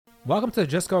Welcome to the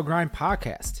Just Go Grind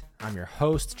podcast. I'm your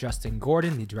host, Justin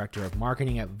Gordon, the Director of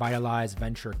Marketing at Vitalize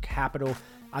Venture Capital.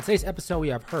 On today's episode, we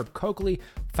have Herb Coakley,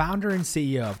 founder and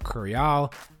CEO of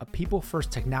Kurial, a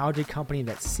people-first technology company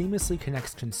that seamlessly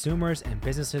connects consumers and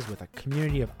businesses with a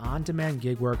community of on-demand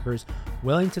gig workers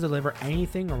willing to deliver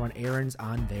anything or run errands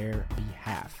on their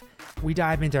behalf. We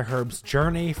dive into Herb's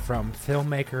journey from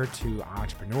filmmaker to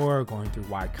entrepreneur, going through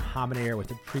Y Combinator with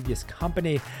the previous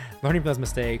company, learning from those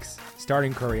mistakes,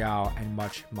 starting Kurial, and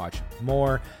much, much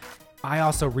more. I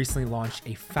also recently launched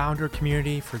a founder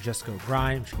community for Just Go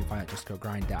Grind, which you can find at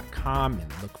justgogrind.com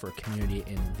and look for a community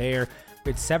in there.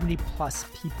 We had 70 plus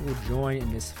people join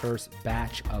in this first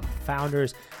batch of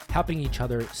founders, helping each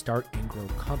other start and grow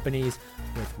companies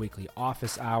with weekly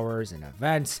office hours and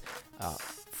events,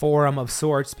 forum of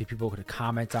sorts, people could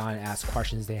comment on, ask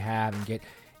questions they have, and get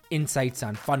insights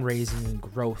on fundraising and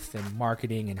growth and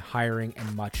marketing and hiring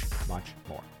and much, much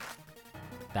more.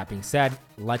 That being said,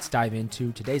 let's dive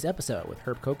into today's episode with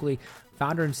Herb Coakley,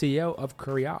 founder and CEO of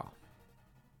Kurial.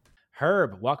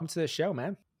 Herb, welcome to the show,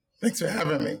 man. Thanks for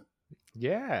having me.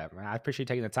 Yeah, I appreciate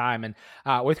taking the time. And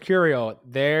with Kurial,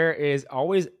 there is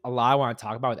always a lot I want to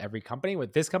talk about with every company.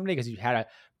 With this company, because you had a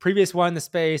previous one in the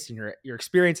space, and your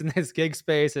experience in this gig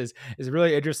space is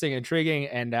really interesting and intriguing.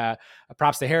 And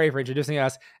props to Harry for introducing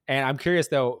us. And I'm curious,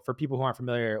 though, for people who aren't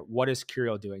familiar, what is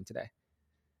Kurial doing today?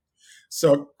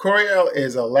 So Kurial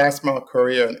is a last mile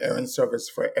courier and errand service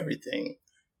for everything.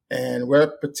 And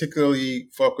we're particularly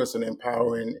focused on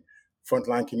empowering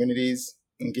frontline communities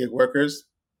and gig workers.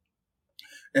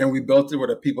 And we built it with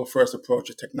a people-first approach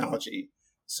to technology.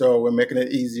 So we're making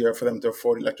it easier for them to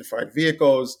afford electrified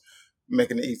vehicles,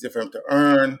 making it easier for them to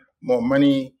earn more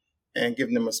money, and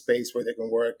giving them a space where they can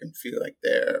work and feel like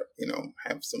they're,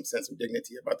 have some sense of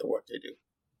dignity about the work they do.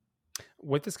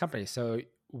 With this company, so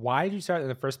why did you start in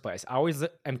the first place? I always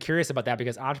am curious about that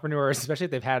because entrepreneurs, especially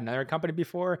if they've had another company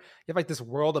before, you have like this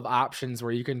world of options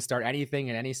where you can start anything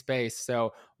in any space.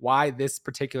 So why this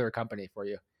particular company for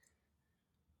you?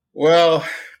 Well,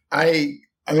 I'm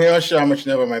not sure how much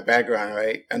you know about my background,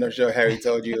 right? I'm not sure Harry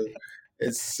told you.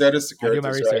 It's Certus Securities,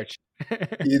 I do my research.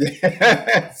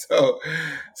 Right? So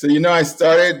I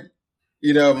started,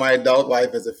 my adult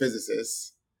life as a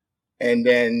physicist, and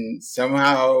then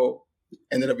somehow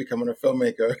ended up becoming a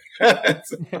filmmaker.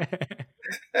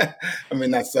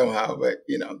 Not somehow, but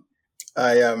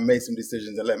I made some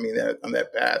decisions that led me on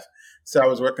that path. So I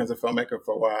was working as a filmmaker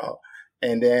for a while.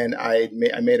 And then I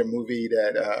made a movie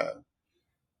that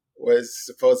was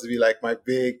supposed to be like my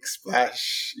big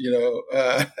splash,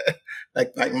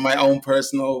 like my own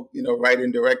personal,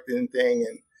 writing, directing thing,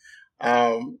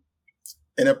 and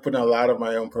ended up putting a lot of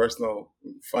my own personal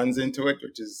funds into it,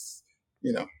 which is,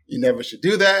 you never should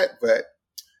do that, but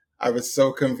I was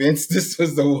so convinced this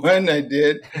was the one I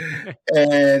did,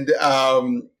 and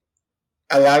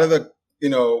a lot of the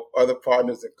other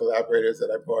partners and collaborators that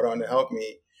I brought on to help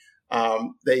me.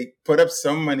 They put up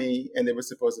some money, and they were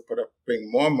supposed to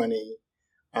bring more money.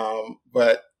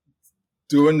 But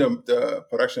during the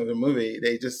production of the movie,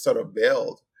 they just sort of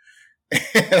bailed.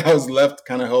 And I was left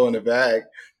kind of holding the bag.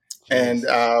 Jeez. And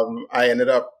I ended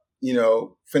up,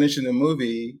 finishing the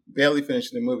movie, barely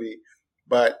finishing the movie,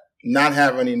 but not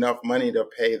having enough money to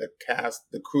pay the cast,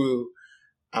 the crew,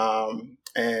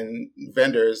 and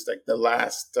vendors, like the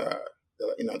last,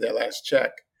 their last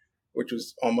check, which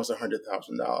was almost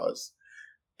 $100,000.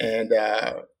 And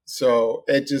so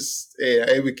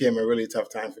it became a really tough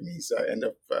time for me. So I ended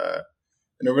up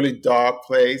in a really dark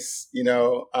place,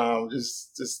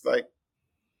 just like,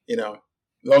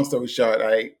 long story short,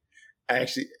 I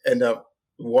actually ended up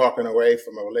walking away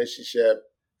from a relationship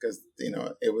because,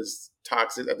 it was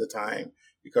toxic at the time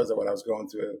because of what I was going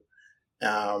through.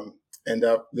 End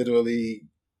up literally,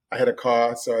 I had a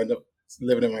car, so I ended up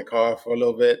living in my car for a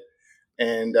little bit.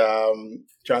 And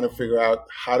trying to figure out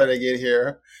how did I get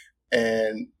here,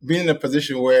 and being in a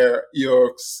position where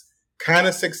you're kind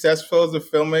of successful as a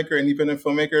filmmaker, independent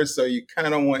filmmaker, so you kind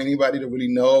of don't want anybody to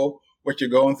really know what you're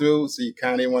going through, so you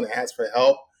kind of want to ask for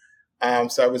help.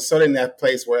 So I was sort of in that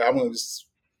place where I'm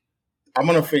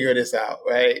gonna figure this out,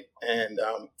 right? And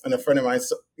a friend of mine,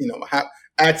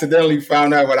 accidentally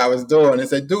found out what I was doing and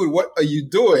said, "Dude, what are you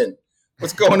doing?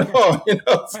 What's going on?"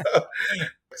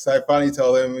 So I finally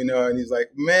told him, and he's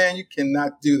like, "Man, you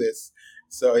cannot do this."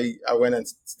 So I went and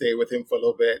stayed with him for a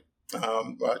little bit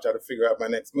while I tried to figure out my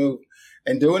next move.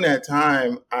 And during that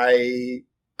time, I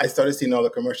started seeing all the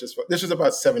commercials. This was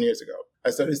about 7 years ago.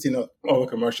 I started seeing all the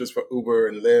commercials for Uber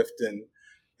and Lyft, and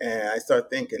I started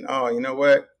thinking, oh, you know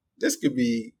what? This could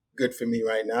be good for me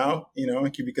right now.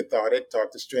 It could be cathartic.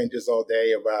 Talk to strangers all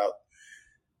day about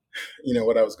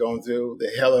what I was going through,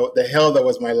 the hell that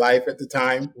was my life at the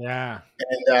time. Yeah.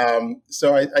 And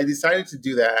so I decided to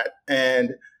do that.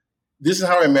 And this is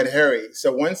how I met Harry.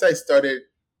 So once I started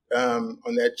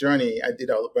on that journey, I did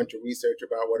a bunch of research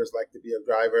about what it's like to be a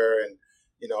driver and,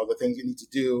 the things you need to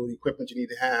do, the equipment you need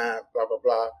to have, blah, blah,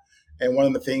 blah. And one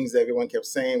of the things that everyone kept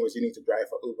saying was you need to drive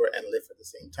for Uber and Lyft at the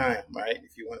same time, right?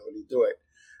 If you want to really do it.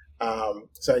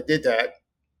 So I did that.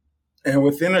 And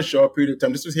within a short period of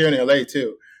time, this was here in LA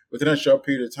too, within a short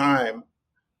period of time,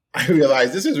 I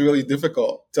realized this is really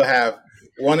difficult to have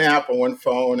one app on one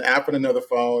phone, app on another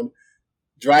phone,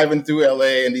 driving through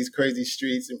LA and these crazy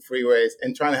streets and freeways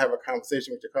and trying to have a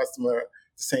conversation with your customer at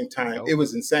the same time. Nope. It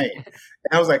was insane.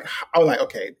 And I was like,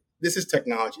 okay, this is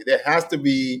technology. There has to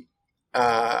be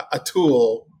a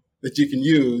tool that you can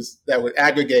use that would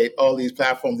aggregate all these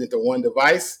platforms into one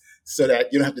device so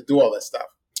that you don't have to do all that stuff.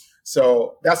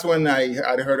 So that's when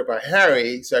I'd heard about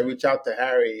Harry. So I reached out to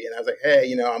Harry and I was like,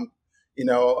 hey,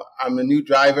 I'm a new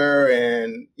driver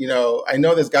and, I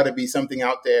know there's got to be something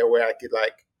out there where I could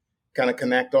kind of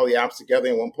connect all the apps together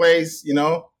in one place,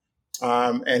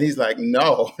 and he's like,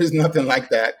 no, there's nothing like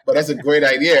that. But that's a great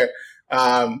idea.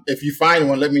 If you find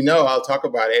one, let me know. I'll talk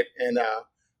about it. And,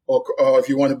 or if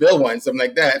you want to build one, something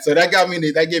like that. So that gave me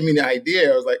the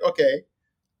idea. I was like, okay,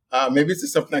 maybe this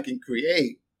is something I can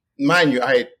create. Mind you,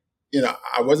 I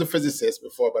was a physicist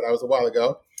before, but that was a while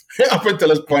ago. Up until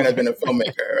this point, I've been a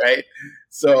filmmaker, right?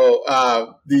 So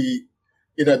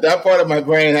that part of my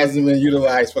brain hasn't been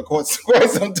utilized for quite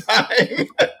some time.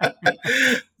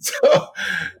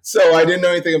 So I didn't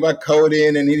know anything about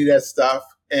coding and any of that stuff.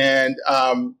 And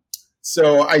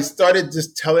so I started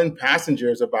just telling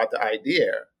passengers about the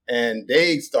idea, and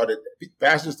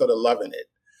passengers started loving it.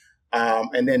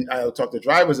 And then I would talk to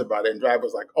drivers about it, and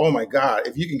drivers like, "Oh my God,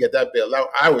 if you can get that bill out,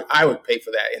 I would pay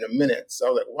for that in a minute." So I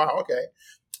was like, "Wow, okay."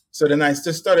 So then I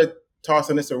just started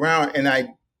tossing this around, and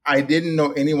I didn't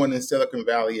know anyone in Silicon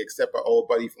Valley except an old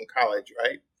buddy from college,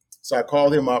 right? So I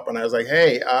called him up and I was like,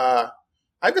 "Hey, I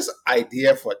have this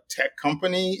idea for a tech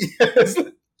company.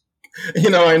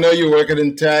 I know you're working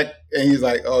in tech." And he's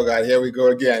like, "Oh God, here we go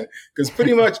again." Because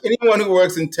pretty much anyone who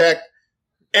works in tech,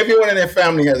 everyone in their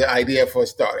family has an idea for a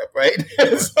startup, right?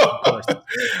 Of course.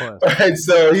 Right.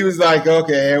 So he was like,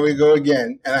 "Okay, here we go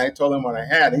again." And I told him what I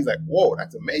had. And he's like, "Whoa,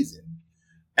 that's amazing."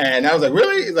 And I was like,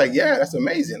 "Really?" He's like, "Yeah, that's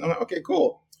amazing." I'm like, "Okay,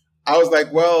 cool." I was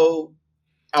like, "Well,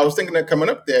 I was thinking of coming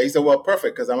up there." He said, "Well,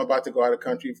 perfect, because I'm about to go out of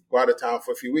town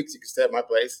for a few weeks. You can stay at my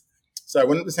place." So I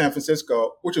went up to San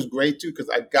Francisco, which was great too, because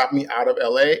it got me out of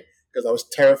LA, because I was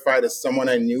terrified that someone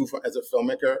I knew as a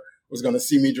filmmaker was going to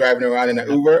see me driving around in an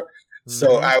Uber. Mm-hmm.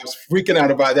 So I was freaking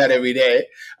out about that every day.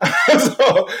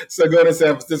 So going to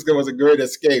San Francisco was a great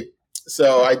escape.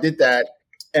 So I did that.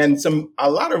 And a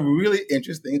lot of really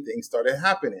interesting things started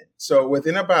happening. So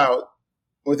within about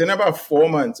 4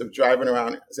 months of driving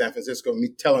around San Francisco, me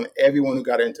telling everyone who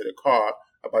got into the car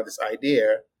about this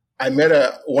idea, I met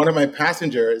one of my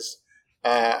passengers.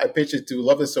 I pitched it to,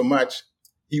 loved it so much.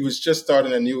 He was just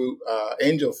starting a new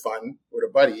angel fund with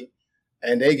a buddy,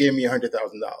 and they gave me $100,000.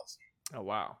 Oh,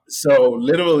 wow. So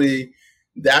literally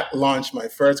that launched my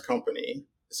first company.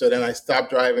 So then I stopped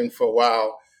driving for a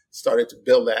while, started to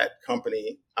build that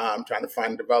company, trying to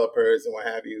find developers and what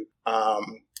have you.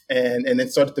 And then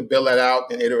started to build that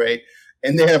out and iterate.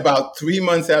 And then about 3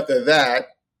 months after that,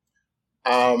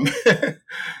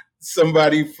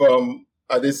 somebody from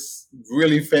this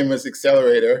really famous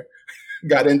accelerator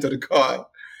got into the car,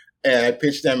 and I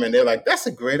pitched them, and they're like, "That's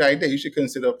a great idea. You should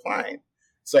consider applying."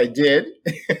 So I did.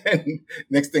 And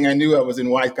next thing I knew, I was in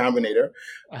Y Combinator.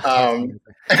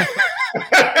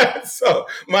 So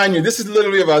mind you, this is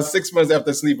literally about 6 months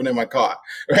after sleeping in my car,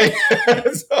 right?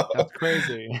 That's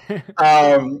crazy.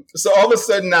 So all of a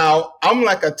sudden now I'm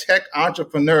like a tech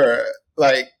entrepreneur,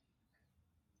 like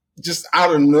just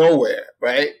out of nowhere,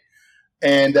 right?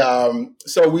 And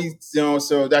so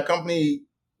so that company,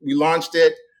 we launched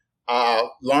it,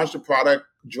 launched the product.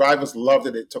 Drivers loved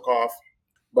it. It took off.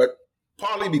 But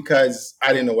partly because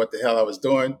I didn't know what the hell I was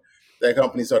doing, that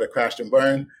company sort of crashed and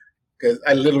burned, because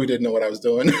I literally didn't know what I was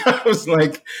doing. I was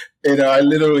like, I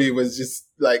literally was just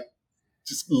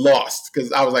lost,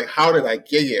 because I was like, how did I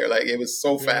get here? Like, it was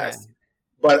so fast. Yeah.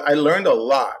 But I learned a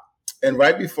lot. And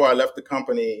right before I left the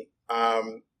company,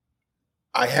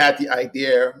 I had the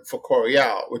idea for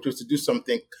Corial, which was to do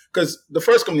something, because the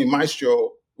first company,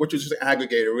 Maestro, which was just an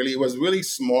aggregator, really, it was really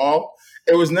small.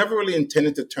 It was never really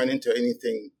intended to turn into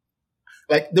anything.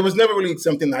 Like, there was never really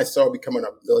something I saw becoming $1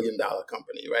 billion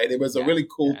company, right? It was a really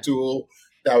cool tool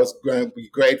that was going to be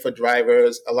great for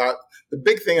drivers. The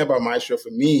big thing about Maestro for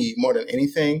me, more than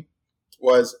anything,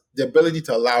 was the ability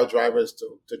to allow drivers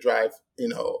to drive,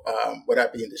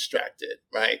 without being distracted,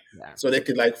 right? Yeah. So they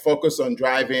could like focus on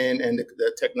driving, and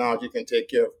the technology can take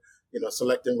care of,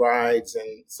 selecting rides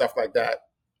and stuff like that.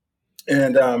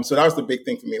 And so that was the big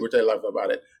thing for me, which I loved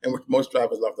about it, and which most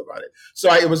drivers loved about it.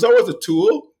 So it was always a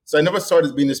tool. So I never saw it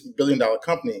as being this $1 billion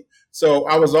company. So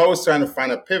I was always trying to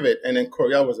find a pivot, and then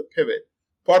Coriel was a pivot.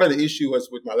 Part of the issue was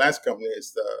with my last company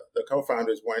is the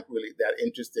co-founders weren't really that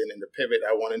interested in the pivot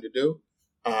I wanted to do.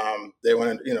 They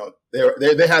wanted,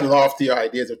 they had loftier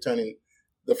ideas of turning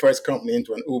the first company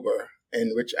into an Uber,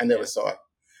 in which I never saw.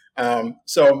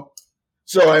 So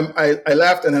I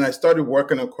left, and then I started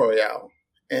working on Coriel.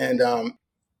 And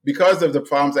because of the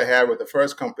problems I had with the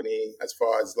first company, as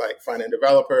far as like finding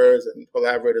developers and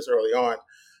collaborators early on,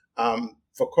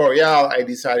 for Coriel, I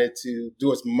decided to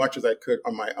do as much as I could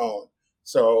on my own.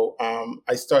 So I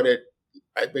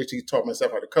basically taught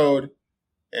myself how to code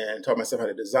and taught myself how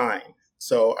to design.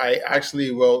 So I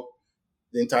actually wrote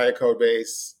the entire code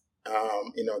base,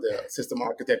 the system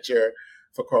architecture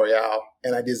for Coriel,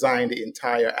 and I designed the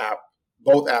entire app,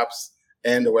 both apps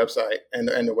and the website, and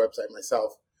the website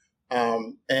myself.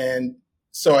 And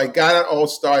so I got it all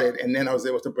started, and then I was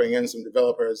able to bring in some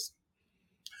developers,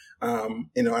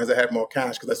 as I had more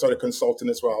cash, because I started consulting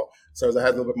as well. So as I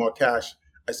had a little bit more cash,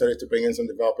 I started to bring in some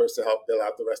developers to help build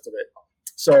out the rest of it.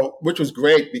 So, which was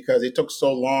great because it took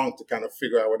so long to kind of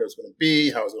figure out what it was going to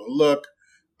be, how it was going to look,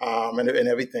 and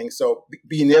everything. So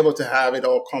being able to have it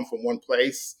all come from one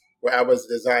place where I was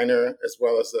the designer as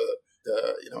well as the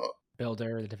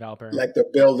builder, the developer, like the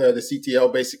builder, the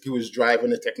CTO basically was driving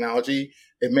the technology.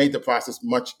 It made the process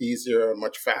much easier,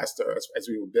 much faster as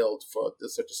we would build for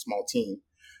such a small team.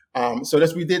 So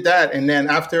we did that. And then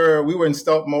after we were in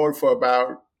stealth mode for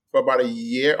about a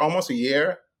year, almost a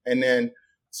year. And then,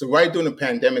 so right during the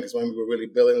pandemic is when we were really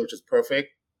building, which is perfect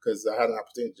because I had an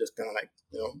opportunity to just kind of like,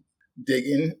 dig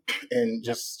in and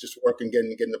just work and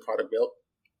getting the product built.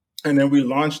 And then we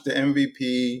launched the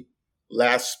MVP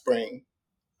last spring.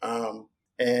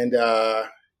 And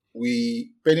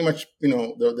we pretty much,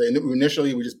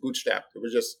 initially we just bootstrapped. It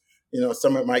was just,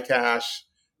 some of my cash,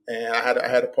 and I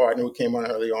had a partner who came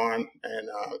on early on, and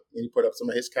he put up some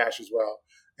of his cash as well.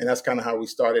 And that's kind of how we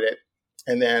started it.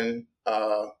 And then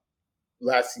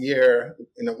last year,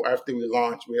 after we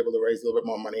launched, we were able to raise a little bit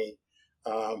more money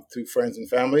through friends and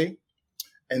family.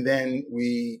 And then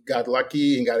we got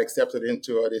lucky and got accepted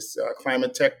into this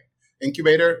climate tech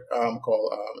incubator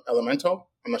called Elemental.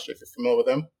 I'm not sure if you're familiar with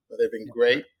them, but they've been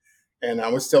great. And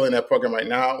we're still in that program right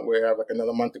now. We have like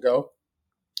another month to go.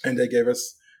 And they gave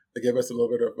us a little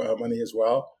bit of money as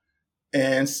well.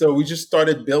 And so we just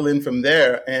started building from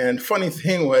there. And funny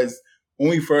thing was, when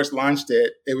we first launched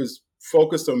it, it was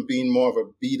focused on being more of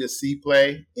a B2C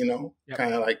play,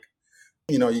 kind of like,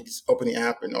 you just open the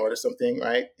app and order something,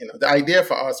 right? The idea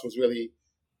for us was really,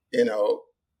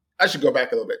 I should go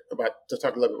back a little bit to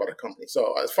talk a little bit about the company.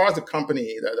 So as far as the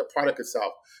company, the product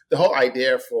itself, the whole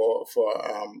idea for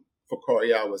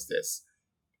Coriel was this.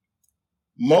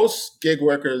 Most gig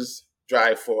workers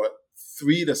drive for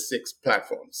 3 to 6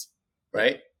 platforms,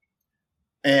 right?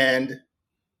 And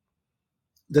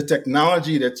the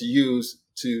technology that's used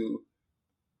to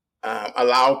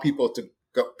allow people to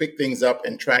go pick things up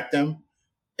and track them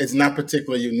is not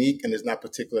particularly unique, and it's not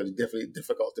particularly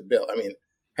difficult to build. I mean,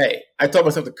 hey, I taught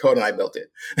myself to code and I built it.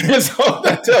 So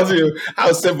that tells you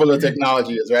how simple the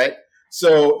technology is, right?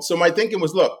 So my thinking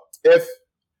was, look, if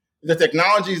the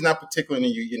technology is not particularly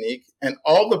unique, and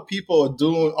all the people are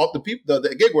doing,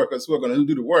 the gig workers who are going to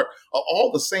do the work are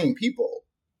all the same people,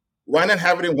 why not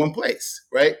have it in one place,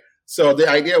 right? So the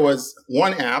idea was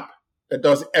one app that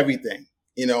does everything.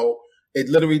 It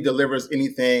literally delivers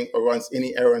anything or runs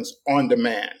any errands on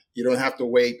demand. You don't have to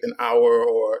wait an hour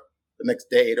or the next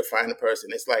day to find a person.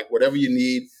 It's like whatever you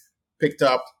need picked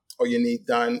up or you need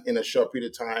done in a short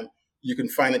period of time, you can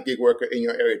find a gig worker in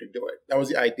your area to do it. That was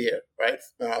the idea, right?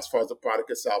 As far as the product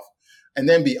itself. And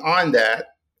then beyond that,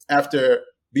 after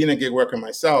being a gig worker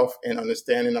myself and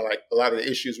understanding like a lot of the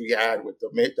issues we had with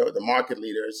the market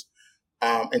leaders,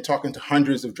 and talking to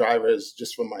hundreds of drivers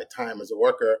just from my time as a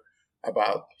worker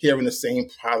about hearing the same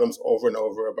problems over and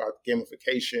over about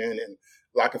gamification and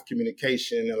lack of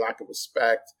communication and lack of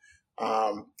respect.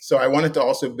 So I wanted to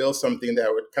also build something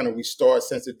that would kind of restore a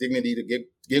sense of dignity to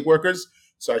gig workers.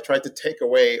 So I tried to take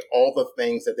away all the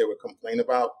things that they would complain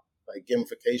about, like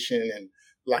gamification and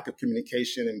lack of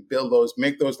communication, and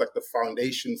make those like the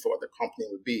foundation for what the company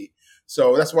would be.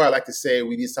 So that's why I like to say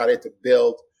we decided to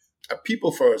build a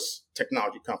people-first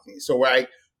technology company. So where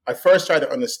I first tried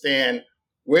to understand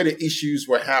where the issues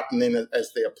were happening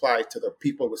as they applied to the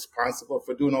people responsible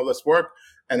for doing all this work,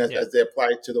 and as they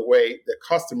applied to the way the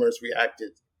customers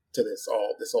reacted to this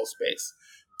whole space.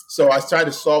 So I tried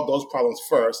to solve those problems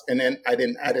first, and then I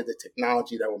then added the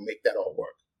technology that would make that all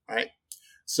work, right?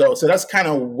 So that's kind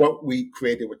of what we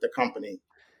created with the company.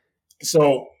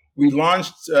 So we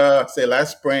launched, say,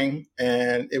 last spring,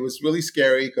 and it was really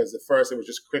scary because at first it was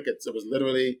just crickets. It was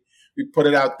literally, we put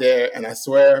it out there, and I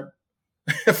swear,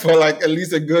 for like at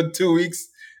least a good 2 weeks,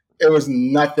 it was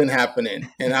nothing happening.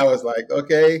 And I was like,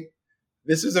 okay,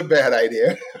 this is a bad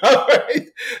idea. All right.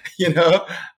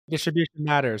 Distribution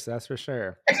matters, that's for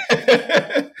sure.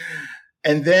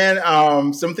 And then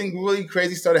something really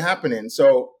crazy started happening.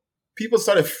 So people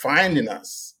started finding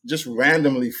us, just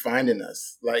randomly finding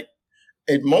us. Like,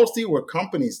 it mostly were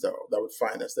companies, though, that would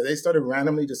find us. That they started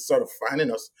randomly just sort of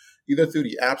finding us, either through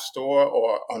the App Store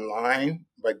or online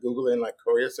by Googling like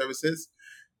courier services.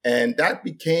 And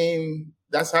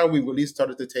that's how we really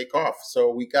started to take off. So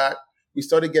we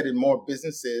started getting more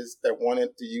businesses that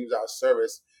wanted to use our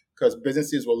service, because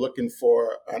businesses were looking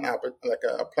for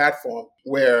a platform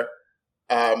where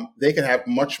they can have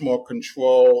much more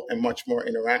control and much more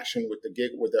interaction with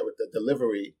the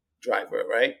delivery driver,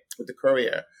 right, with the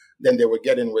courier, than they were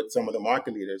getting with some of the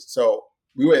market leaders. So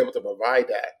we were able to provide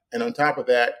that. And on top of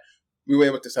that, we were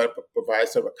able to sort of provide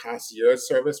sort of a concierge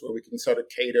service where we can sort of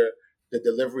cater the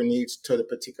delivery needs to the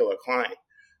particular client.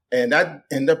 And that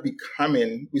ended up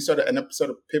we sort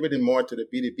of pivoting more to the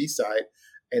B2B side.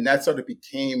 And that sort of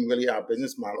became really our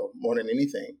business model more than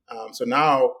anything. So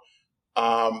now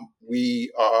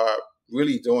we are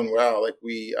really doing well. Like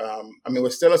we're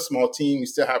still a small team. We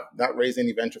still have not raised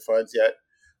any venture funds yet.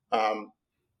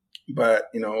 But,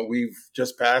 we've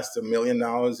just passed $1 million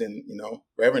in,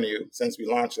 revenue since we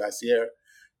launched last year.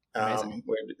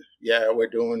 We're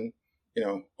doing,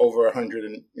 over 100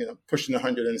 and, pushing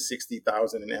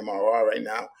 160,000 in MRR right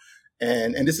now.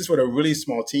 And this is with a really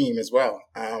small team as well,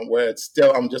 where I'm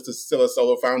still a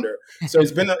solo founder. So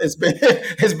it's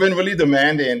been really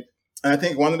demanding. And I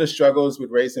think one of the struggles with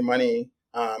raising money,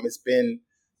 it's been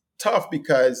tough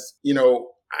because,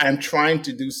 I'm trying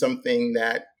to do something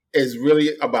that is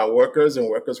really about workers and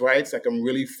workers' rights. Like, I'm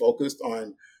really focused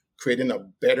on creating a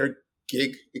better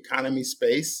gig economy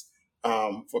space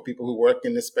for people who work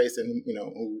in this space and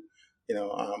who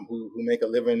make a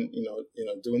living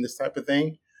doing this type of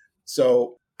thing.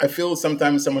 So I feel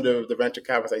sometimes some of the venture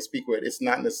capitalists I speak with, it's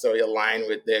not necessarily aligned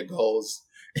with their goals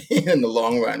in the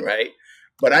long run, right?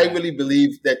 But I really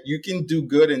believe that you can do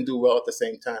good and do well at the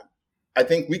same time. I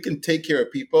think we can take care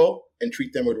of people and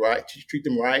treat them right and treat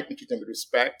them with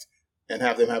respect and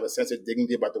have them have a sense of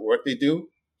dignity about the work they do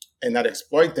and not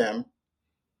exploit them,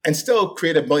 and still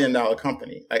create $1 billion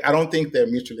company. Like, I don't think they're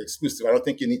mutually exclusive. I don't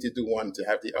think you need to do one to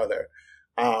have the other.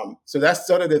 So that's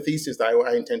sort of the thesis that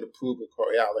I intend to prove with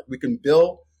Coreal. Like, we can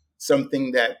build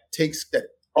something that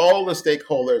all the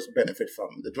stakeholders benefit from: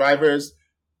 the drivers,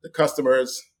 the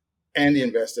customers, and the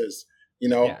investors.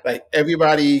 Like,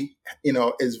 everybody,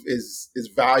 is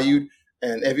valued,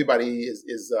 and everybody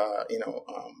is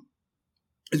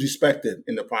respected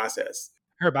in the process.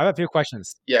 Herb, I have a few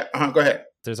questions. Yeah, go ahead.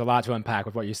 There's a lot to unpack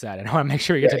with what you said, and I want to make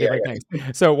sure we get to different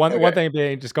things. So one thing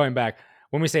being, just going back,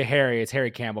 when we say Harry, it's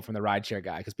Harry Campbell from the Rideshare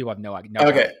Guy, because people have no idea.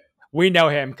 Okay. We know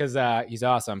him because he's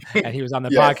awesome, and he was on the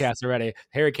Yes. podcast already.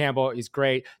 Harry Campbell, he's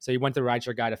great. So he went to the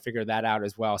Rideshare Guy to figure that out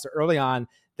as well. So early on,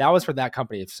 that was for that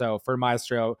company. So for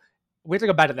Maestro, we have to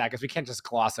go back to that because we can't just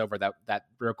gloss over that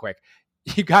real quick.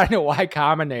 You got into Y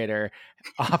Combinator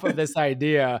off of this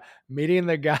idea, meeting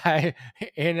the guy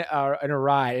in a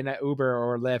ride, in an Uber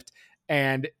or Lyft,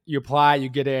 and you apply, you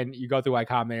get in, you go through Y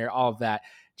Combinator, all of that.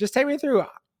 Just take me through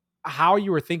how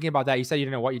you were thinking about that. You said you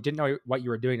didn't know what you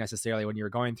were doing necessarily when you were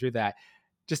going through that.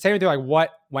 Just take me through like what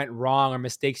went wrong or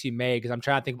mistakes you made, because I'm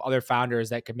trying to think of other founders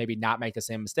that could maybe not make the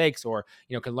same mistakes, or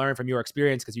could learn from your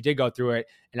experience because you did go through it,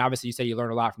 and obviously you say you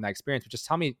learned a lot from that experience. But just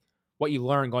tell me what you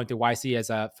learned going through YC as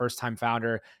a first-time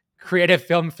founder, creative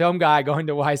film guy going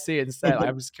to YC instead.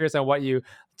 I'm just curious on what you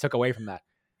took away from that.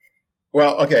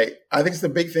 Well, okay. I think the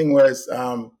big thing was,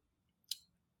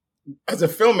 as a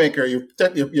filmmaker,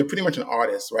 you're pretty much an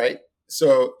artist, right?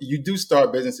 So you do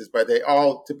start businesses, but they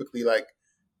all typically like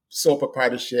sole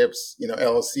proprietorships,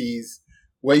 LLCs,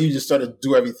 where you just sort of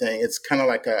do everything. It's kind of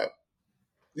like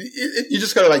you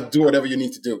just gotta like do whatever you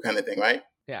need to do kind of thing, right?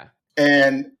 Yeah.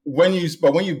 And when you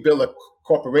build a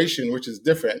corporation, which is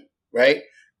different, right?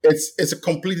 It's a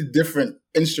completely different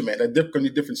instrument, a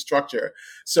completely different structure.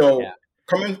 So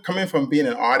coming from being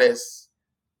an artist,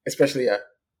 especially a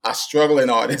struggling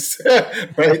artist,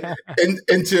 right,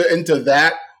 into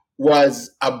that was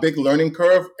a big learning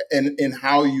curve in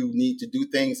how you need to do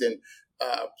things. And,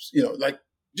 like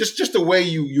just the way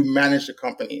you manage the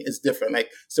company is different. Like,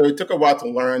 so it took a while to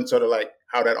learn sort of like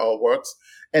how that all works.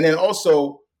 And then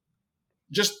also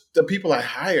just the people I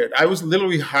hired. I was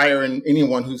literally hiring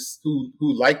anyone who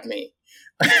liked me.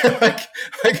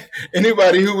 like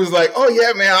anybody who was like, oh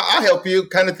yeah, man, I'll help you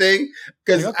kind of thing.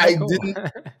 Because okay, cool.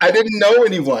 I didn't know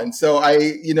anyone. So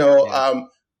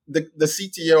the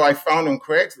CTO I found on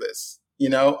Craigslist,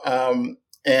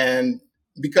 and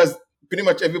because pretty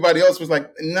much everybody else was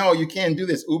like, no, you can't do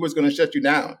this. Uber's going to shut you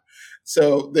down.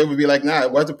 So they would be like, nah,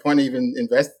 what's the point of even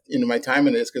invest my time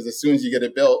in this? Because as soon as you get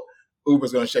it built,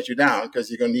 Uber's going to shut you down because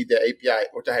you're going to need the API,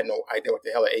 which I had no idea what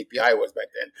the hell an API was back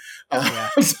then.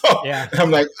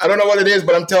 I'm like, I don't know what it is,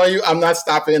 but I'm telling you, I'm not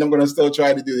stopping. I'm going to still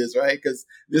try to do this, right? Because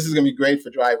this is going to be great for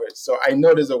drivers. So I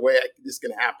know there's a way this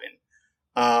can happen.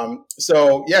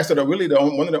 So one of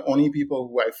the only people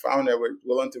who I found that were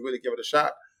willing to really give it a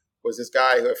shot was this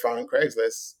guy who I found on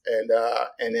Craigslist. And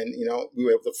then, we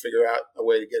were able to figure out a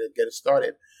way to get it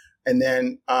started. And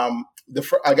then I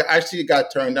actually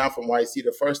got turned down from YC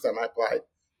the first time I applied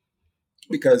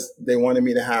because they wanted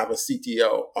me to have a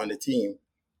CTO on the team.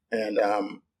 And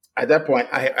at that point,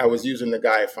 I was using the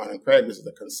guy I found on Craigslist as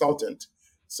a consultant.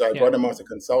 So I brought him on as a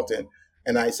consultant.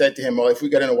 And I said to him, well, if we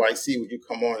get into YC, would you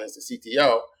come on as the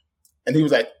CTO? And he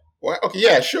was like, well, okay,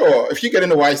 yeah, sure. If you get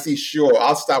into YC, sure,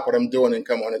 I'll stop what I'm doing and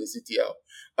come on as the CTO.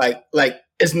 Like,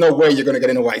 there's no way you're going to get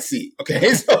into YC.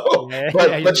 Okay. So,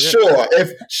 but sure.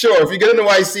 If you get into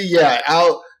YC, yeah,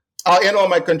 I'll end all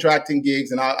my contracting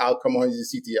gigs and I'll come on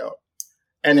as the CTO.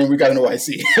 And then we got into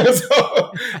YC.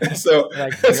 so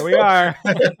here we are.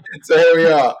 So here we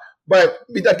are. But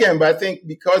I think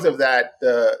because of that,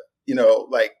 the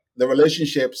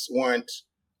relationships weren't,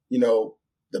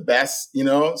 the best,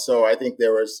 so I think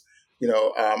there was,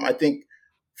 I think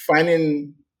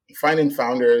finding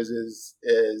founders is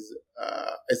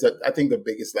I think the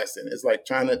biggest lesson is like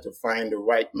trying to find the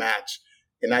right match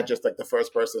and not just like the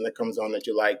first person that comes on that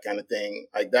you like kind of thing.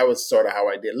 Like that was sort of how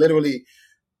I did. Literally,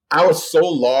 I was so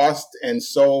lost and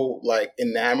so like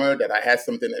enamored that I had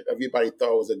something that everybody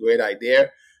thought was a great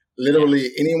idea.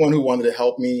 Literally, anyone who wanted to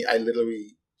help me, I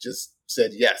literally just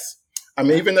said yes. I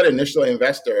mean, even that initial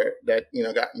investor that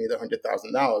got me the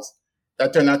 $100,000,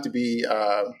 that turned out to be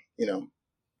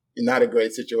not a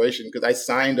great situation because I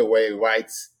signed away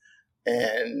rights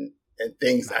and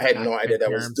things I had no idea that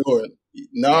I was doing.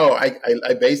 No,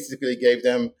 I basically gave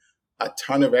them a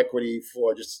ton of equity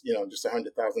for just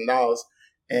 $100,000,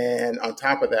 and on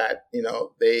top of that,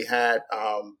 they had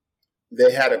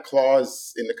a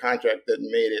clause in the contract that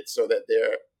made it so that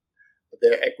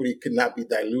their equity could not be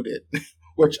diluted,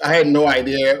 which I had no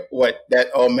idea what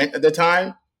that all meant at the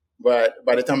time. But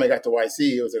by the time I got to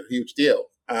YC, it was a huge deal,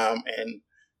 and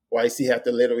YC had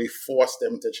to literally force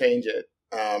them to change it.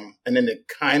 And then they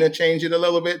kind of changed it a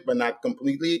little bit, but not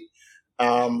completely.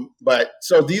 But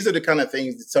so these are the kind of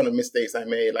things, some of the mistakes I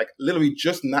made, like literally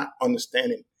just not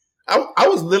understanding. I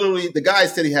was literally, the guy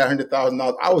said he had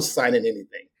 $100,000. I was signing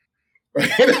anything. Right?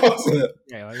 I was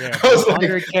like,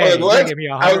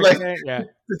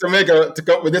 to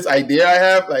come up with this idea I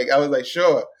have, like, I was like,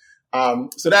 sure.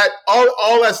 So that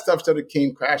all that stuff sort of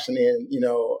came crashing in,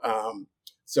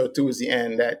 so towards the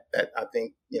end that I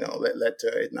think, led to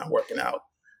it not working out.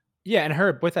 Yeah. And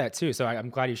Herb, with that too. So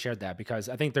I'm glad you shared that because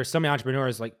I think there's so many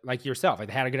entrepreneurs like yourself, like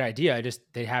they had a good idea,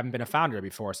 they haven't been a founder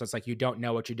before. So it's like, you don't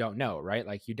know what you don't know, right?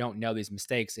 Like you don't know these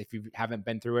mistakes if you haven't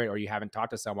been through it or you haven't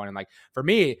talked to someone. And like, for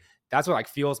me, that's what like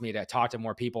fuels me to talk to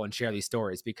more people and share these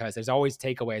stories because there's always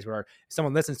takeaways where if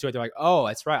someone listens to it, they're like, oh,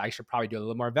 that's right. I should probably do a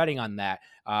little more vetting on that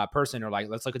person, or like,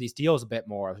 let's look at these deals a bit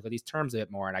more, look at these terms a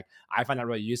bit more. And like, I find that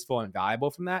really useful and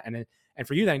valuable from that. And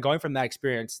for you then going from that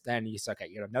experience, then you say, okay,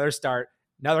 another start,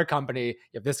 another company,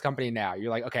 you have this company now.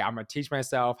 You're like, okay, I'm going to teach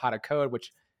myself how to code,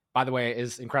 which by the way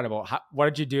is incredible. What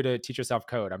did you do to teach yourself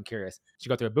code? I'm curious. Did you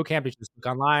go through a boot camp? Did you just look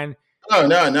online? Oh,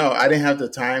 no. I didn't have the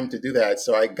time to do that.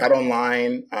 So I got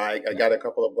online. I got a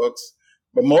couple of books,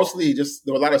 but mostly just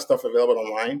there was a lot of stuff available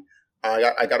online.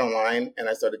 I got online and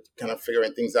I started kind of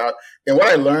figuring things out. And what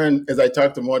I learned as I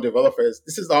talked to more developers,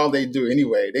 this is all they do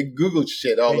anyway. They Google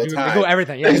shit all the time. They Google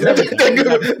everything. Yeah,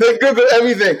 they Google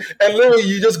everything. And literally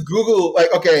you just Google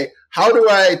like, okay, how do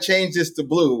I change this to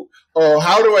blue? Or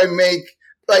how do I make,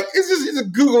 like, you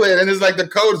just Google it and it's like the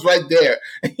code's right there.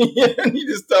 And you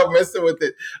just start messing with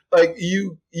it. Like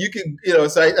you can,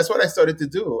 so that's what I started to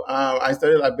do. I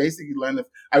basically learned,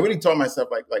 I really taught myself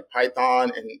like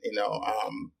Python and,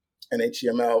 and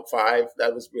HTML5.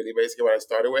 That was really basically what I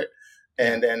started with.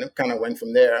 And then kind of went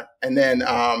from there. And then,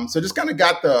 so just kind of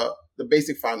got the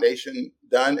basic foundation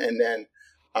done. And then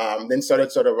Then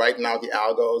started sort of writing out the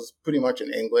algos pretty much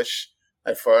in English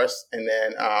at first, and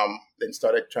then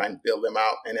started trying to build them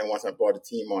out. And then once I brought a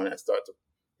team on, I started to,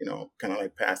 kind of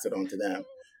like pass it on to them.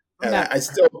 And I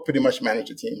still pretty much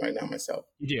manage a team right now myself.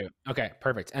 You do? Okay,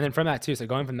 perfect. And then from that too, so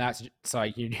going from that, so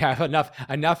like you have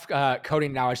enough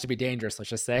coding knowledge to be dangerous, let's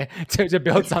just say, to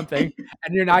build something.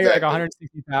 And you're Exactly. like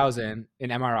 160,000 in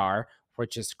MRR,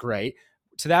 which is great.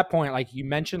 To that point, like you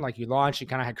mentioned, like you launched, you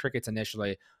kind of had crickets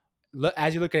initially.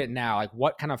 As you look at it now, like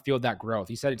what kind of fueled that growth?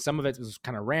 You said some of it was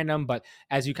kind of random, but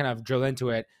as you kind of drill into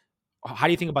it, how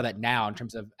do you think about that now in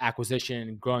terms of acquisition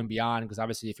and growing beyond? Because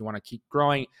obviously, if you want to keep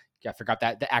growing, I forgot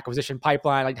that the acquisition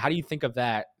pipeline. Like, how do you think of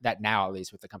that now, at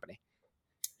least with the company?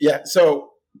 Yeah.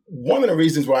 So one of the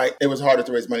reasons why it was harder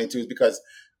to raise money too is because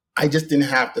I just didn't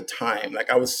have the time. Like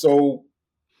I was so,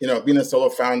 being a solo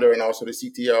founder and also the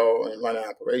CTO and running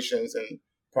operations and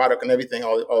product and everything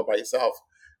all by yourself.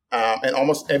 And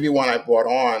almost everyone I brought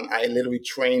on, I literally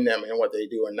trained them in what they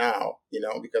do now,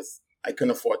 because I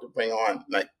couldn't afford to bring on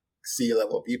like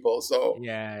C-level people. So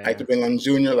I had to bring on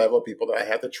junior level people that I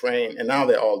had to train. And now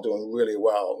they're all doing really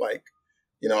well. Like,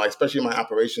 especially my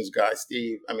operations guy,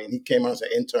 Steve. I mean, he came on as an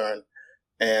intern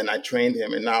and I trained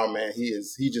him. And now, man,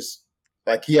 he's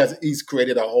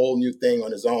created a whole new thing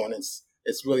on his own.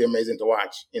 It's really amazing to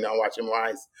watch, watch him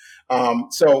rise.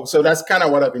 So that's kind of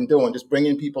what I've been doing, just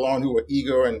bringing people on who were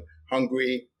eager and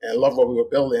hungry and love what we were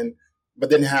building,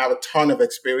 but didn't have a ton of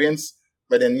experience,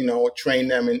 but then, train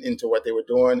them into what they were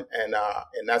doing. And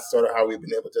that's sort of how we've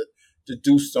been able to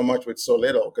do so much with so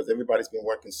little, because everybody's been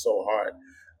working so hard.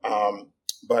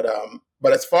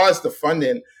 But as far as the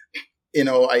funding,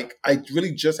 I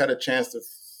really just had a chance to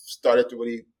started to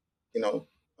really,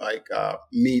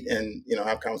 meet and,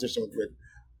 have conversations with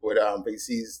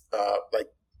VCs, like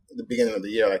the beginning of the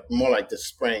year, like more like this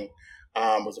spring,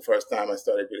 was the first time I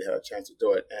started really had a chance to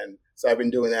do it. And so I've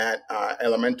been doing that.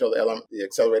 Elemental, the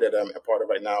accelerator that I'm a part of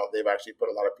right now, they've actually put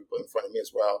a lot of people in front of me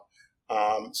as well.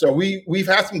 So we've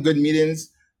had some good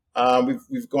meetings.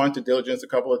 We've gone to diligence a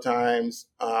couple of times,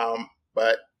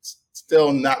 but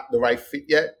still not the right fit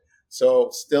yet. So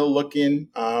still looking.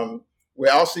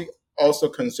 We're also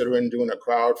considering doing a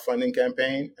crowdfunding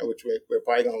campaign, which we're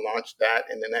probably going to launch that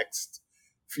in the next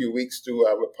few weeks to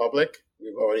Republic.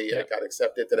 We've already got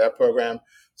accepted to that program.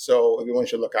 So everyone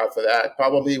should look out for that.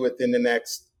 Probably within the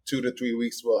next 2 to 3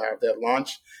 weeks, we'll have that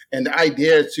launch. And the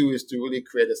idea too is to really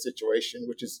create a situation,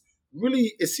 which is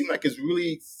really, it seemed like it's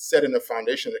really setting the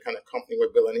foundation of the kind of company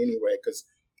we're building anyway, because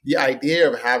the idea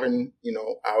of having,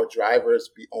 our drivers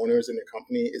be owners in the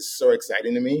company is so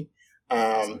exciting to me.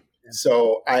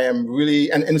 So I am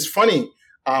really, and it's funny,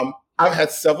 I've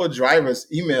had several drivers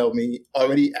email me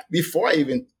already before I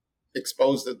even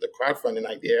exposed the crowdfunding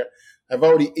idea. Have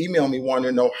already emailed me wanting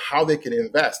to know how they can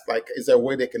invest. Like, is there a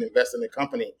way they can invest in the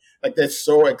company? Like, they're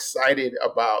so excited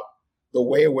about the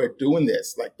way we're doing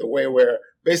this, like the way we're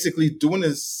basically doing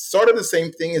this sort of the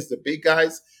same thing as the big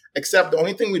guys, except the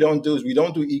only thing we don't do is we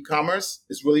don't do e-commerce.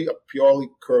 It's really a purely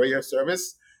courier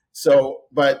service. So,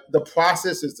 but the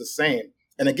process is the same.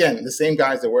 And again, the same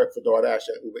guys that work for DoorDash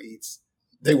and Uber Eats,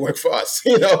 they work for us,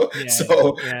 It's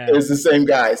the same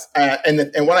guys.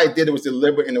 And what I did was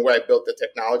deliberate in the way I built the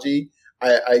technology.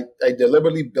 I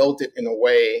deliberately built it in a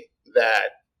way that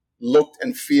looked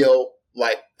and feel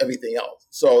like everything else.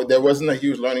 So there wasn't a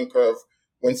huge learning curve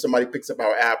when somebody picks up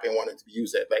our app and wanted to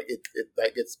use it. Like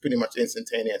it's pretty much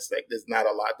instantaneous. Like there's not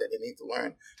a lot that they need to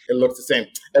learn. It looks the same,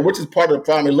 and which is part of the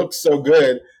problem. It looked so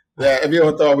good that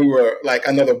everyone thought we were like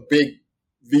another big,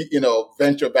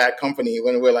 venture-backed company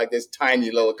when we're like this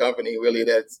tiny little company. Really,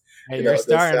 that's you're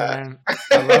starting, man.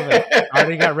 I love it.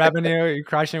 Already got revenue. You're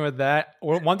crushing with that.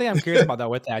 One thing I'm curious about though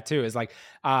with that too is like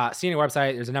seeing a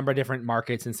website. There's a number of different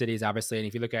markets and cities, obviously, and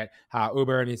if you look at how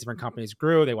Uber and these different companies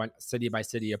grew, they went city by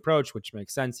city approach, which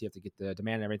makes sense. You have to get the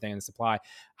demand and everything and the supply.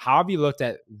 How have you looked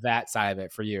at that side of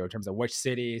it for you in terms of which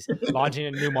cities launching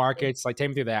in new markets? Like, take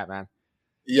me through that, man.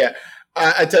 Yeah,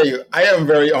 I tell you, I am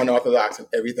very unorthodox in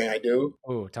everything I do.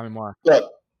 Oh, tell me more.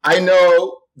 Look, I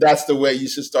know that's the way you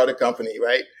should start a company,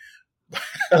 right?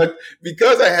 But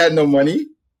because I had no money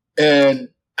and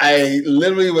I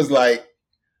literally was like,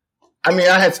 I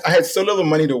had so little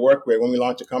money to work with when we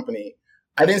launched a company.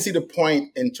 I didn't see the point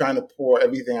in trying to pour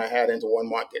everything I had into one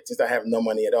market since I have no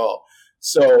money at all.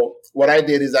 So what I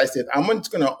did is I said, I'm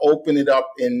just going to open it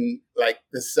up in like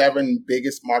the 7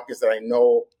 biggest markets that I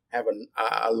know have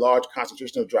a large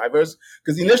concentration of drivers.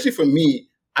 Because initially for me,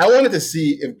 I wanted to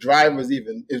see if drivers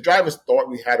thought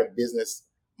we had a business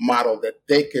model that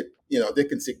they could, they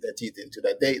could sink their teeth into,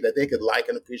 that they could like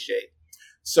and appreciate.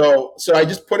 So I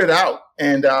just put it out,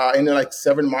 and in like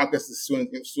 7 markets as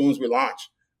soon as we launch.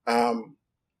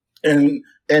 And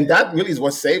that really is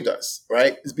what saved us,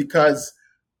 right? It's because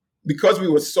we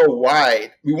were so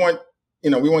wide, we weren't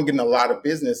getting a lot of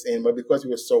business in, but because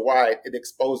we were so wide, it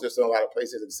exposed us in a lot of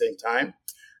places at the same time.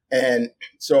 And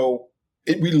so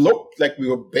we looked like we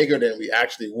were bigger than we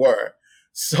actually were.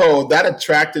 So that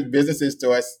attracted businesses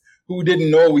to us who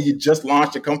didn't know we had just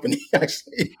launched a company,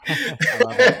 actually. I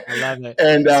love it. I love it.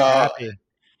 And Snappy.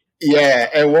 yeah,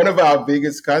 and one of our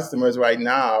biggest customers right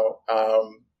now,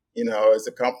 is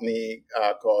a company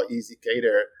called Easy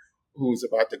Cater, who's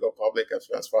about to go public,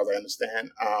 as far as I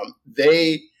understand.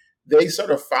 They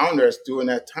sort of found us during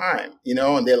that time,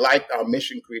 and they liked our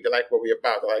mission creed. They liked what we were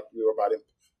about. They liked we were about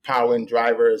empowering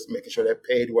drivers, making sure they're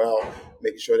paid well,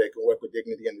 making sure they can work with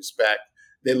dignity and respect.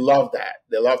 They love that.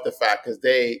 They love the fact because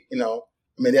they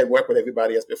had worked with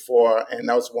everybody else before, and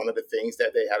that was one of the things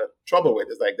that they had trouble with.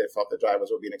 Is like they felt the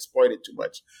drivers were being exploited too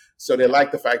much. So they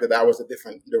liked the fact that was a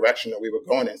different direction that we were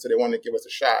going in. So they wanted to give us a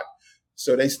shot.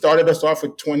 So they started us off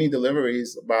with 20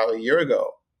 deliveries about a year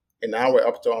ago, and now we're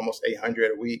up to almost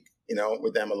 800 a week,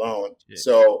 with them alone. Yeah.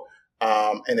 So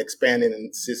and expanding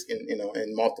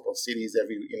in multiple cities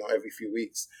every few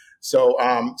weeks. So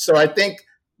I think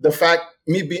the fact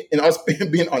us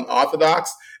being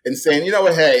unorthodox and saying, you know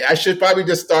what, hey, I should probably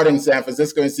just start in San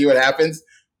Francisco and see what happens.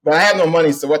 But I have no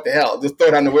money, so what the hell? Just throw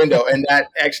it on the window. And that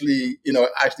actually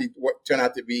turned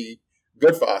out to be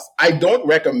good for us. I don't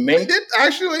recommend it,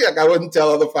 actually. Like, I wouldn't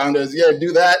tell other founders, yeah,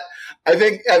 do that. I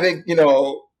think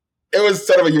it was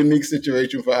sort of a unique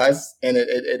situation for us, and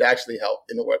it actually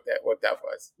helped, and it worked out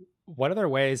for us. What other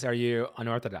ways are you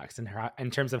unorthodox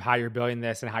in terms of how you're building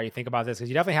this and how you think about this? Because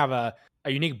you definitely have a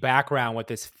unique background with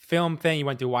this film thing. You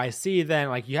went through YC, then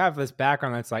like you have this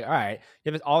background that's like, all right,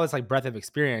 you have all this like breadth of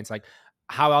experience. Like,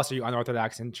 how else are you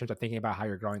unorthodox in terms of thinking about how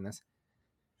you're growing this?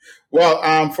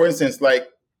 Well, for instance, like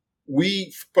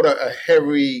we put a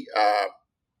heavy,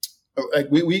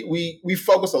 we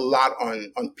focus a lot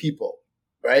on people,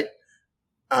 right?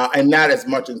 And not as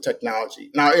much in technology.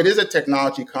 Now, it is a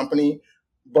technology company,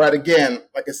 but again,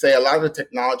 like I say, a lot of the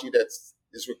technology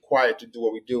is required to do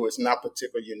what we do is not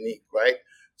particularly unique, right?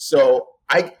 So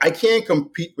I can't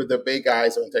compete with the big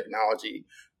guys on technology,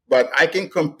 but I can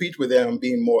compete with them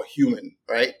being more human,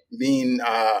 right? Being,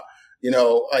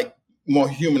 like more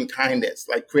human kindness,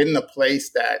 like creating a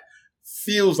place that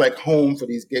feels like home for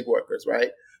these gig workers, right?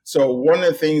 So one of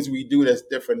the things we do that's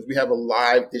different is we have a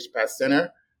live dispatch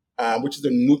center, which is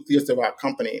the nucleus of our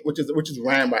company, which is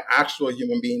ran by actual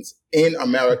human beings in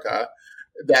America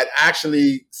that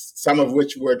actually, some of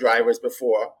which were drivers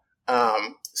before.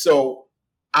 So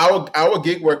our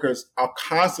gig workers are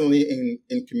constantly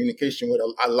in communication with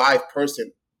a live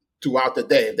person throughout the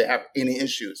day if they have any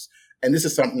issues. And this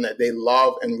is something that they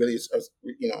love and really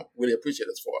appreciate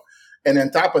us for. And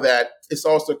on top of that,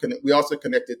 we also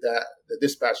connected the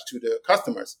dispatch to the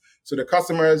customers. So the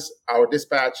customers, our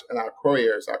dispatch, and our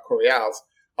couriers, our Corials,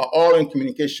 are all in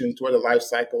communication toward the life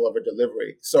cycle of a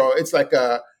delivery. So it's like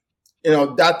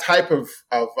that type of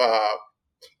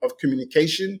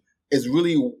communication is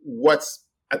really what's,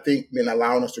 I think, been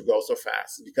allowing us to grow so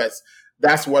fast, because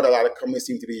that's what a lot of companies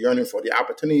seem to be yearning for, the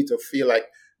opportunity to feel like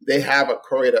they have a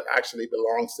courier that actually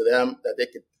belongs to them, that they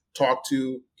could talk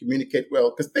to, communicate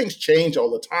well, because things change all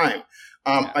the time.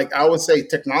 Like I would say,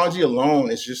 technology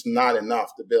alone is just not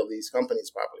enough to build these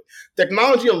companies properly.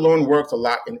 Technology alone works a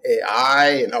lot in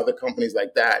AI and other companies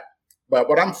like that. But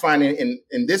what I'm finding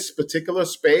in this particular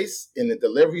space, in the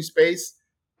delivery space,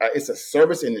 it's a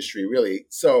service industry, really.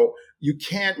 So you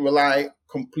can't rely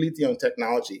completely on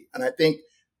technology. And I think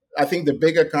the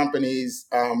bigger companies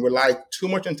rely too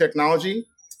much on technology.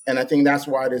 And I think that's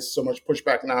why there's so much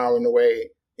pushback now in the way,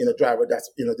 driver that's,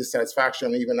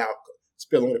 dissatisfaction, even now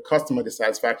spilling with customer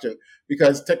dissatisfaction,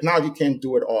 because technology can't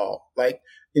do it all. Like,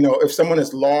 if someone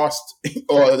is lost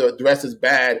or the address is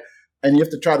bad and you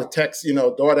have to try to text,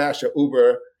 DoorDash or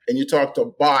Uber, and you talk to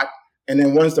a bot, and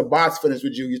then once the bot's finished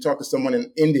with you, you talk to someone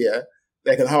in India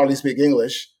that can hardly speak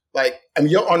English. Like,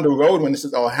 you're on the road when this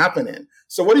is all happening.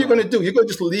 So what are you going to do? You're going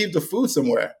to just leave the food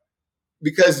somewhere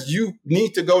because you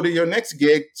need to go to your next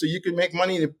gig so you can make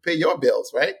money to pay your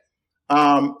bills, right?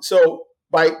 So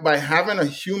by having a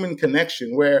human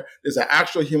connection where there's an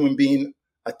actual human being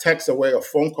a text away or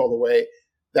phone call away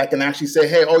that can actually say,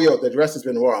 hey, the address has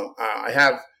been wrong.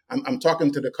 I'm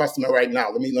talking to the customer right now.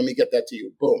 Let me get that to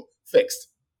you. Boom, fixed,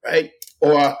 right?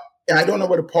 Or I don't know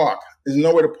where to park. There's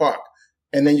nowhere to park.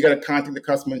 And then you got to contact the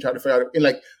customer and try to figure out, and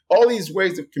like all these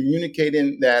ways of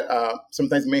communicating that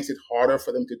sometimes makes it harder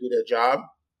for them to do their job.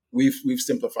 We've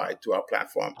simplified to our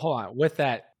platform. Hold on. With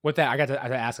that, I got to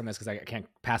ask him this because I can't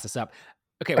pass this up.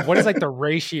 Okay, what is like the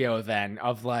ratio then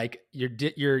of like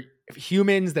your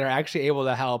humans that are actually able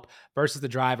to help versus the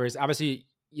drivers? Obviously,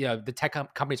 the tech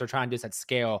companies are trying to do this at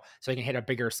scale so they can hit a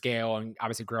bigger scale and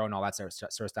obviously grow and all that sort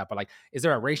of stuff. But like, is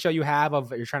there a ratio you have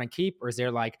of you're trying to keep, or is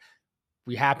there like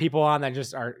we have people on that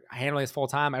just are handling this full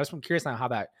time? I just am curious on how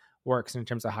that works in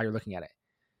terms of how you're looking at it.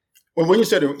 Well, when you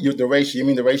said the ratio, you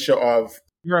mean the ratio of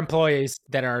Your employees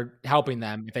that are helping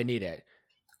them if they need it.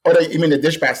 Oh, you mean the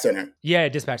dispatch center? Yeah,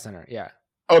 dispatch center. Yeah.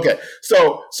 Okay,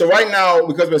 so right now,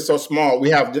 because we're so small, we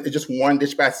have just one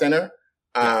dispatch center,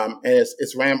 and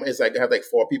it's ran. It's like they have like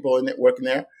 4 people in it working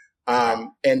there,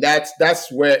 and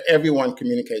that's where everyone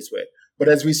communicates with. But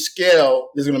as we scale,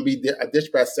 there's going to be a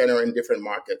dispatch center in different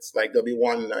markets. Like there'll be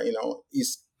one,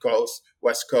 East Coast,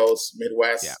 West Coast,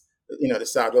 Midwest, the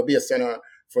South. There'll be a center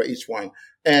for each one.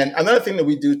 And another thing that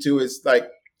we do too is like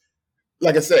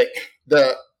I say,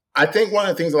 I think one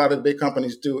of the things a lot of the big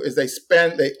companies do is they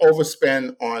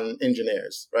overspend on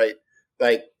engineers, right?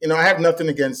 Like, I have nothing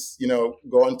against,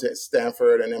 going to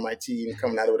Stanford and MIT and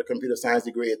coming out with a computer science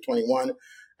degree at 21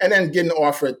 and then getting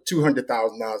offered $200,000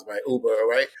 by Uber,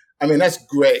 right? I mean, that's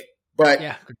great, but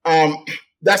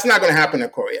that's not going to happen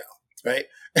at Coriel, right?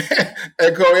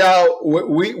 At Coriel,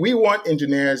 we want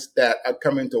engineers that are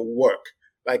coming to work.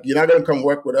 Like, you're not going to come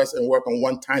work with us and work on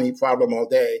one tiny problem all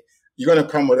day. You're going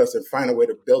to come with us and find a way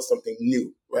to build something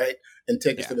new, right? And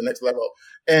take us to the next level.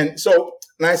 And so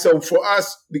for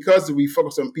us, because we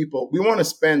focus on people, we want to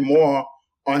spend more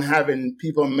on having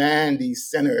people man these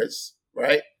centers,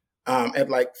 right? At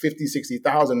like $50,000,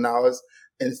 $60,000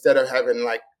 instead of having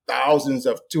like thousands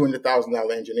of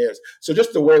 $200,000 engineers. So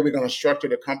just the way we're going to structure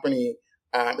the company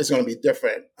is going to be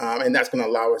different. And that's going to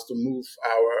allow us to move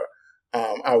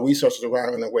our resources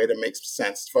around in a way that makes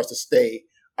sense for us to stay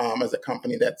as a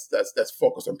company that's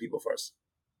focused on people first.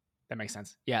 That makes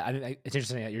sense. Yeah, I mean, it's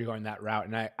interesting that you're going that route,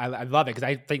 and I love it because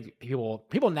I think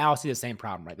people now see the same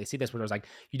problem, right? They see this where there's like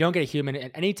you don't get a human in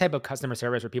any type of customer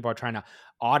service where people are trying to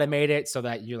automate it so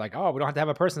that you're like, oh, we don't have to have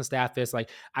a person staff this. Like,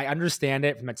 I understand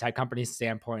it from a tech company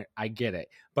standpoint, I get it,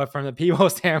 but from the people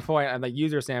standpoint and the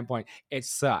user standpoint, it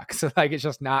sucks. So like, it's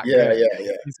just not good.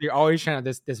 Yeah. So you're always trying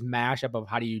to this mashup of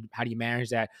how do you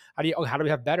manage that? How do we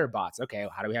have better bots? Okay,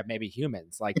 how do we have maybe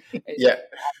humans? Like,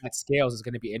 that scales is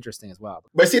going to be interesting as well.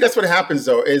 But see, that's what happens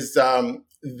though, is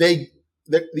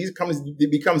these companies, they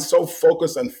become so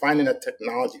focused on finding a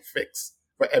technology fix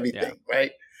for everything,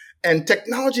 right? And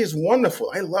technology is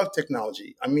wonderful. I love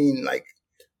technology. I mean, like,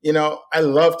 I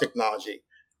love technology.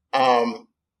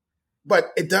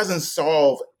 But it doesn't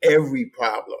solve every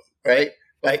problem, right?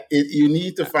 Like you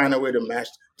need to find a way to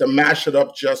mash it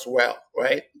up just well,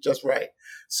 right? Just right.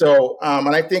 So,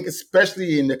 and I think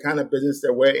especially in the kind of business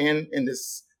that we're in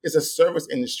this, it's a service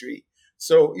industry.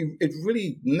 So it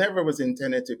really never was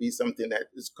intended to be something that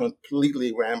is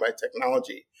completely ran by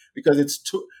technology because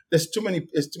there's too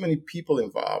many people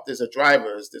involved. There's the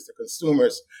drivers, there's the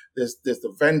consumers, there's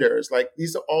the vendors. Like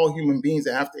these are all human beings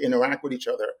that have to interact with each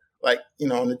other, like,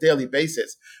 on a daily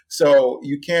basis. So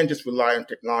you can't just rely on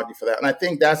technology for that. And I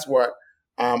think that's what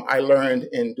I learned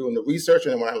in doing the research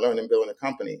and when I learned in building a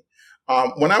company.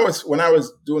 When I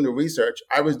was doing the research,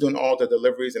 I was doing all the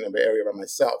deliveries in the Bay Area by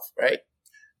myself, right?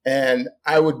 And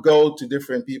I would go to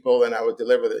different people and I would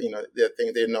deliver their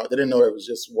thing. They didn't know it was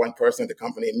just one person at the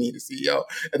company and me, the CEO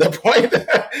at that point.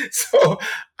 So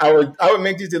I would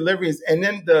make these deliveries, and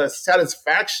then the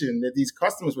satisfaction that these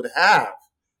customers would have,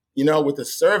 with the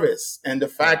service and the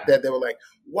fact that they were like,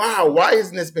 wow, why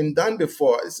hasn't this been done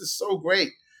before? This is so great.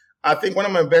 I think one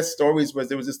of my best stories was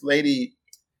there was this lady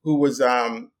who was,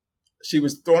 she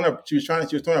was throwing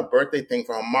a birthday thing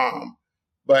for her mom,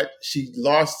 but she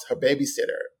lost her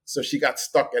babysitter. So she got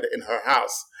stuck in her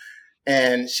house,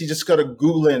 and she just started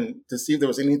Googling to see if there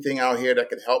was anything out here that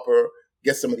could help her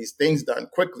get some of these things done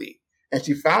quickly. And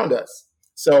she found us.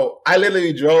 So I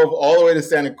literally drove all the way to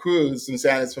Santa Cruz from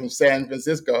San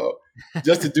Francisco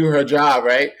just to do her job.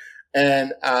 Right.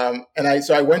 And I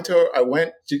went to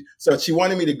her, so she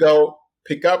wanted me to go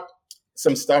pick up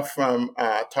some stuff from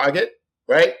Target,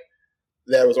 right?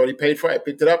 That was already paid for. I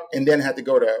picked it up and then had to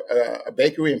go to a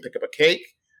bakery and pick up a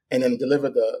cake and then deliver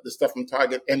the stuff from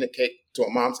Target and the cake to her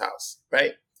mom's house,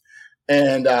 right?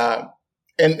 And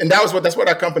that's what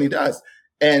our company does.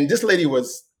 And this lady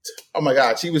was, oh my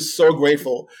God, she was so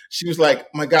grateful. She was like,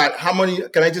 oh my God, how many,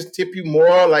 can I just tip you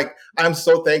more? Like, I'm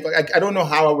so thankful. I don't know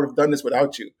how I would have done this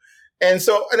without you. And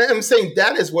I'm saying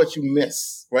that is what you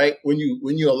miss, right? When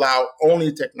you allow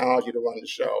only technology to run the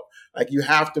show, like you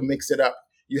have to mix it up.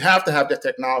 You have to have that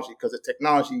technology because the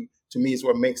technology to me is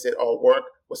what makes it all work,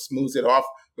 what smooths it off.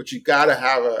 But you got to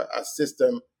have a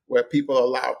system where people are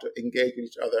allowed to engage with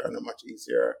each other on a much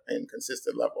easier and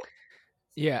consistent level.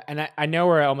 Yeah, and I know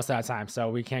we're almost out of time, so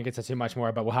we can't get to too much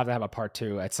more, but we'll have to have a part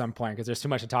 2 at some point because there's too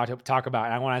much to talk about,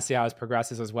 and I want to see how this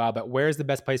progresses as well. But where's the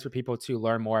best place for people to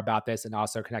learn more about this and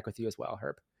also connect with you as well,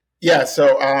 Herb? Yeah,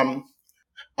 so I'm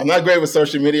not great with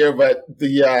social media, but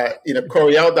the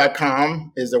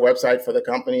Coriel.com is the website for the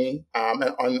company. And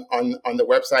on the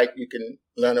website, you can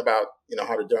learn about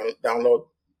how to download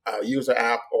a user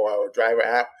app or a driver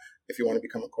app if you want to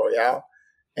become a Coriel.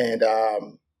 And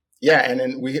and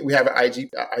then we have an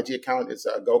IG account. It's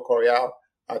Go Coriel.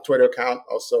 Twitter account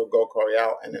also Go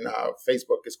Coriel, and then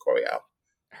Facebook is Coriel.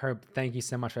 Herb, thank you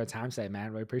so much for the time today,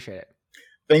 man. Really appreciate it.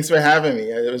 Thanks for having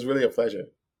me. It was really a pleasure.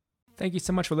 Thank you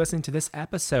so much for listening to this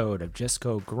episode of Just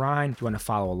Go Grind. If you want to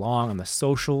follow along on the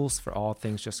socials for all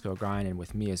things Just Go Grind and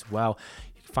with me as well,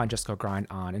 you can find Just Go Grind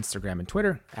on Instagram and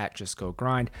Twitter at Just Go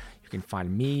Grind. You can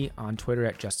find me on Twitter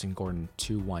at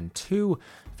JustinGordon212.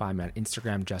 Find me on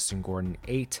Instagram,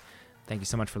 JustinGordon8. Thank you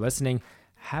so much for listening.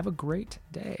 Have a great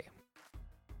day.